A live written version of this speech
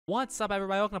What's up,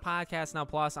 everybody? Welcome to Podcast Now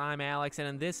Plus. I'm Alex, and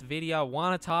in this video, I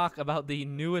want to talk about the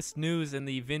newest news in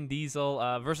the Vin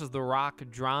Diesel versus The Rock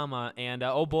drama. And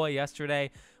oh boy,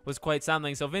 yesterday was quite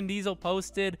something. So Vin Diesel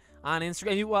posted on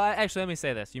Instagram. Well, actually, let me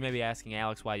say this. You may be asking,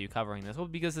 Alex, why are you covering this? Well,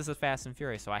 because this is Fast and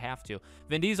Furious, so I have to.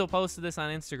 Vin Diesel posted this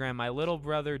on Instagram. My little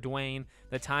brother, Dwayne,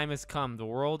 the time has come. The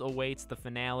world awaits the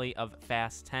finale of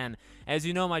Fast 10. As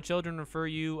you know, my children refer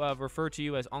to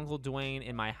you as Uncle Dwayne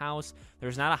in my house.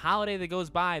 There's not a holiday that goes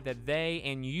by that they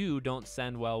and you don't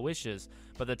send well wishes.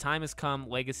 But the time has come.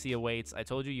 Legacy awaits. I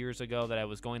told you years ago that I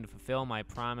was going to fulfill my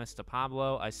promise to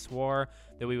Pablo. I swore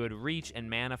that we would reach and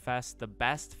manifest the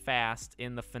best Fast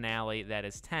in the finale, that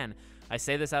is 10. I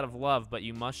say this out of love, but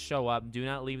you must show up. Do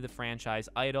not leave the franchise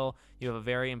idle. You have a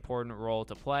very important role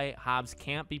to play. Hobbs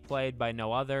can't be played by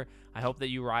no other. I hope that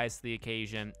you rise to the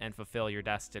occasion and fulfill your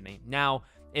destiny. Now,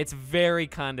 it's very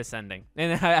condescending,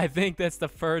 and I think that's the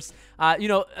first,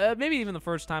 maybe even the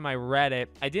first time I read it,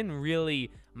 I didn't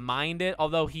really mind it,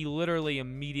 although he literally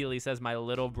immediately says, my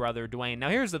little brother Dwayne. Now,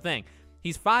 here's the thing.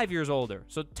 He's 5 years older,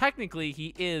 so technically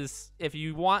he is, if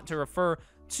you want to refer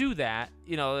to that,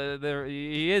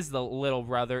 he is the little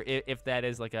brother, if that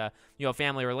is like a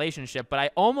family relationship. But I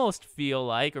almost feel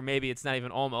like, or maybe it's not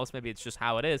even almost, maybe it's just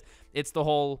how it is, it's the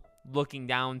whole looking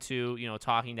down to,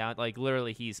 talking down, like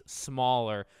literally he's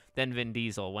smaller than Vin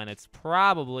Diesel, when it's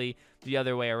probably the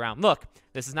other way around. Look,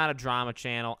 this is not a drama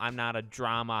channel. I'm not a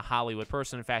drama Hollywood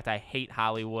person. In fact, I hate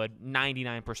Hollywood,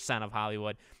 99% of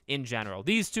Hollywood in general.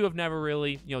 These two have never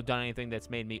really, done anything that's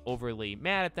made me overly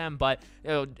mad at them, but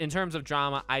in terms of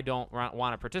drama, I don't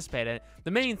want to participate in it.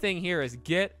 The main thing here is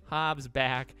get Hobbs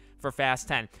back for Fast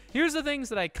 10. Here's the things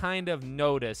that I kind of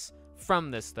notice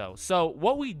from this, though. So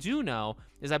what we do know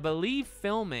is, I believe,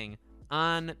 filming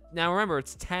on, now remember,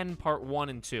 it's 10 part 1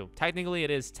 and 2. Technically it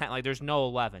is 10, like there's no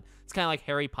 11. It's kind of like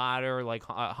Harry Potter, like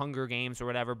Hunger Games or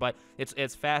whatever, but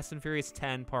it's Fast and Furious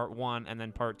 10 part 1 and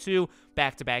then part 2,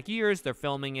 back-to-back years. They're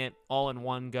filming it all in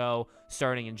one go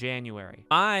starting in January.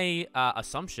 My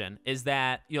assumption is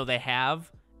that, they have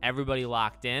everybody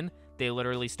locked in. They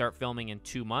literally start filming in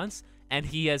 2 months, and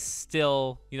he has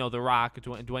still, The Rock,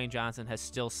 Dwayne Johnson has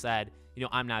still said,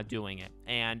 I'm not doing it.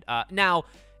 And now,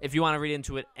 if you want to read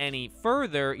into it any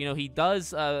further, he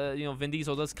does, Vin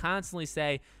Diesel does constantly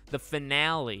say the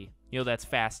finale, that's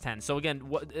Fast 10. So again,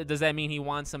 what does that mean? He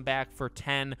wants him back for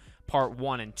 10 part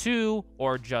 1 and 2,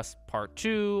 or just part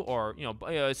 2, or,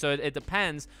 so it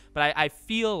depends. But I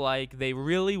feel like they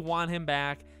really want him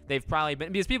back. They've probably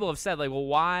been, because people have said, like, well,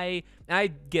 why, and I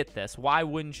get this, why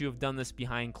wouldn't you have done this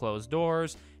behind closed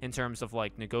doors in terms of,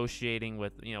 like, negotiating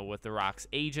with, with The Rock's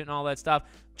agent and all that stuff?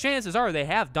 Chances are they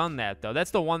have done that, though.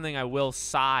 That's the one thing I will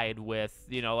side with,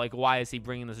 like, why is he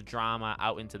bringing this drama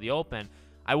out into the open?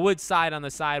 I would side on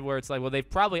the side where it's like, well, they've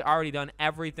probably already done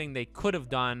everything they could have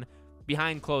done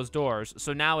behind closed doors.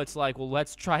 So now it's like, well,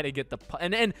 let's try to get the,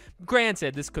 and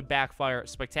granted, this could backfire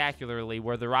spectacularly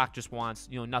where The Rock just wants,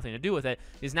 nothing to do with it,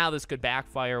 is now this could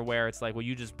backfire where it's like, well,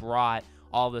 you just brought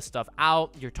all this stuff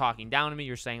out. You're talking down to me.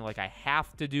 You're saying, like, I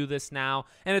have to do this now.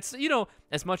 And it's,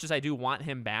 as much as I do want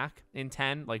him back in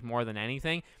 10, like, more than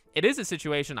anything, it is a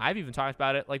situation, I've even talked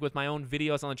about it, like, with my own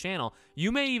videos on the channel.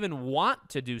 You may even want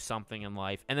to do something in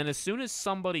life, and then as soon as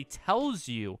somebody tells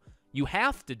you you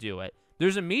have to do it,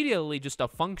 there's immediately just a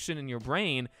function in your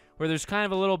brain where there's kind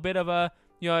of a little bit of a,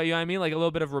 you know what I mean? Like a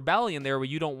little bit of rebellion there where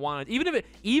you don't want it.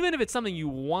 Even if it's something you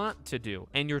want to do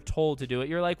and you're told to do it,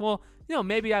 you're like, well,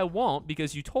 maybe I won't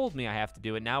because you told me I have to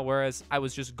do it now, whereas I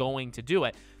was just going to do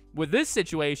it. With this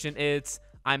situation, it's,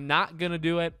 I'm not going to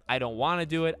do it. I don't want to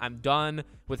do it. I'm done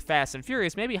with Fast and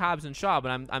Furious. Maybe Hobbs and Shaw, but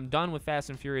I'm done with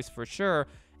Fast and Furious for sure.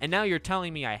 And now you're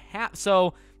telling me I have.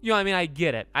 So, I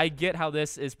get it. I get how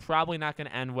this is probably not going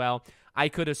to end well. I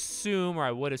could assume, or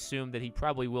I would assume, that he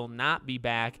probably will not be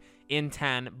back in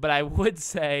 10, but I would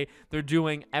say they're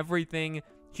doing everything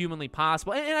humanly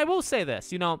possible. And I will say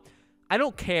this, I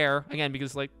don't care, again,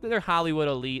 because, like, they're Hollywood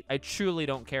elite. I truly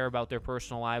don't care about their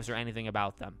personal lives or anything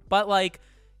about them. But, like,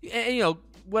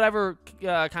 whatever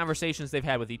conversations they've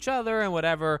had with each other and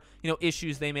whatever,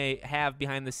 issues they may have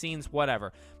behind the scenes,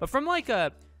 whatever. But from, like,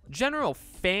 a general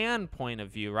fan point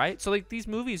of view, right? So, like, these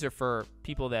movies are for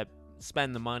people that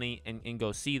spend the money and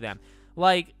go see them.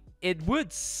 Like, it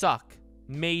would suck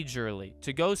majorly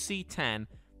to go see 10,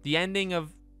 the ending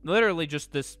of literally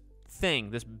just this thing,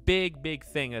 this big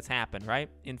thing that's happened, right,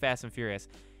 in Fast and Furious,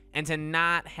 and to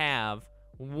not have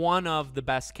one of the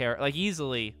best characters, like,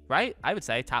 easily, right, I would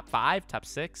say top 5, top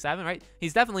 6, 7, right?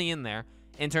 He's definitely in there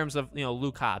in terms of,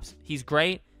 Luke Hobbs. He's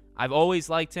great. I've always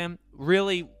liked him.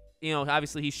 Really,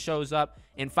 obviously he shows up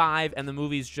in 5, and the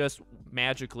movie's just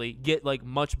magically get like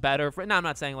much better. Now, I'm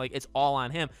not saying like it's all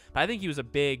on him, but I think he was a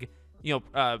big,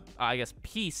 I guess,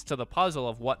 piece to the puzzle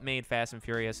of what made Fast and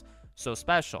Furious so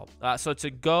special. So to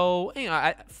go,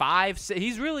 at 5, 6,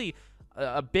 he's really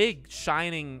a big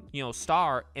shining,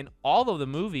 star in all of the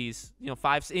movies.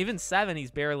 5, even 7,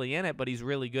 he's barely in it, but he's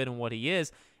really good in what he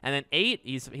is. And then 8,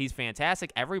 he's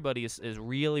fantastic. Everybody is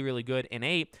really, really good in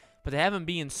 8. But to have him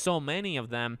be in so many of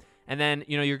them, and then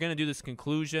you're gonna do this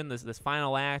conclusion, this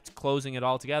final act, closing it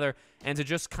all together, and to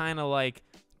just kind of like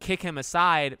kick him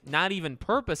aside, not even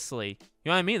purposely. You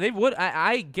know what I mean? They would.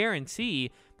 I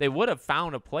guarantee they would have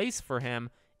found a place for him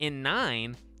in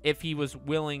 9 if he was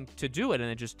willing to do it, and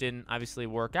it just didn't obviously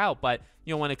work out. But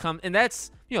when it comes, and that's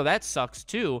that sucks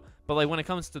too. But like when it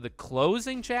comes to the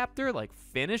closing chapter, like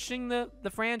finishing the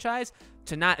franchise,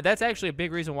 that's actually a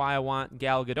big reason why I want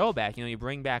Gal Gadot back. You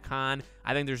bring back Han.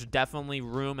 I think there's definitely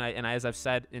room, and as I've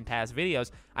said in past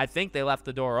videos, I think they left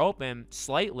the door open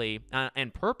slightly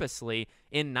and purposely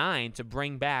in 9 to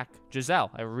bring back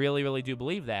Giselle. I really, really do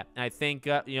believe that. And I think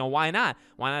why not?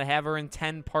 Why not have her in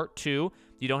 10 Part 2?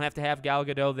 You don't have to have Gal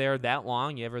Gadot there that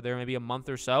long. You have her there maybe a month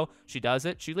or so. She does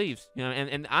it. She leaves.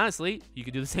 And honestly, you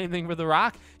could do the same thing for The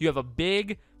Rock. You have a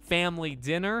big family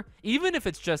dinner, even if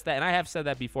it's just that. And I have said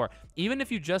that before. Even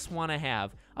if you just want to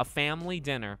have a family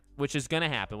dinner, which is going to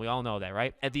happen. We all know that,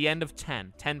 right? At the end of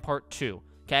 10 Part 2,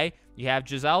 okay? You have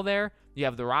Giselle there. You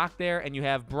have The Rock there. And you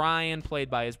have Brian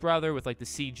played by his brother with like the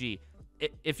CG.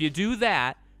 If you do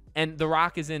that, and The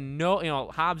Rock is in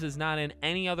Hobbs is not in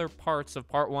any other parts of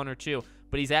Part 1 or 2,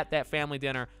 but he's at that family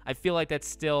dinner, I feel like that's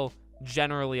still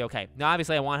generally okay. Now,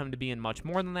 obviously, I want him to be in much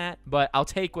more than that, but I'll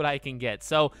take what I can get.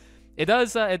 So it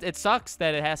does. It sucks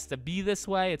that it has to be this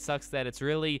way. It sucks that it's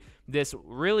really this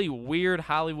really weird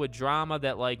Hollywood drama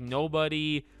that like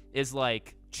nobody is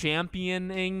like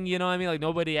championing. You know what I mean? Like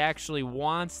nobody actually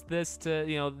wants this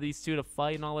to these two to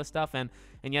fight and all this stuff, and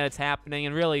yet it's happening.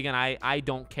 And really, again, I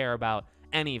don't care about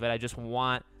any of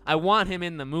it. I want him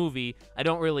in the movie. I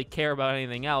don't really care about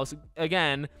anything else.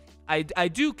 Again, I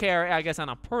do care, I guess, on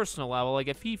a personal level. Like,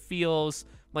 if he feels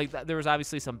like there was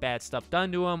obviously some bad stuff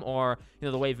done to him, or,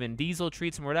 the way Vin Diesel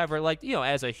treats him or whatever, like,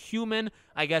 as a human,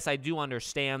 I guess I do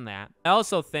understand that. I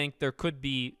also think there could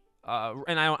be,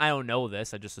 and I don't know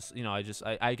this. I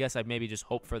guess I maybe just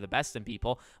hope for the best in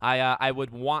people. I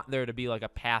would want there to be like a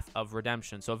path of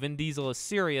redemption. So Vin Diesel is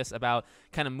serious about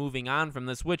kind of moving on from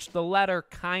this, which the letter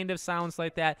kind of sounds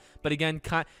like that. But again,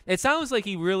 it sounds like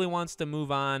he really wants to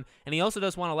move on, and he also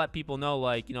does want to let people know,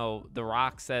 like, The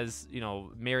Rock says,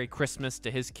 Merry Christmas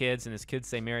to his kids, and his kids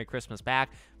say Merry Christmas back.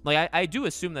 Like, I do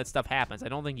assume that stuff happens. I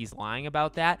don't think he's lying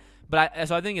about that. But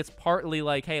so I think it's partly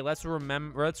like, hey, let's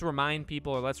remind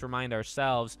people, or let's remind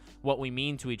ourselves what we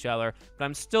mean to each other. But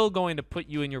I'm still going to put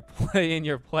you in your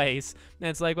place. And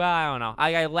it's like, well, I don't know.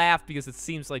 I laugh because it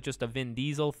seems like just a Vin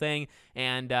Diesel thing.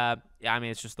 And I mean,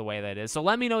 it's just the way that it is. So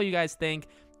let me know what you guys think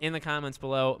in the comments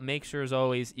below. Make sure, as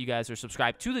always, you guys are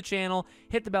subscribed to the channel.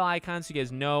 Hit the bell icon so you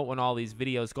guys know when all these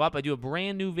videos go up. I do a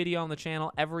brand new video on the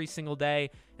channel every single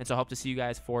day, and so I hope to see you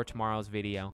guys for tomorrow's video.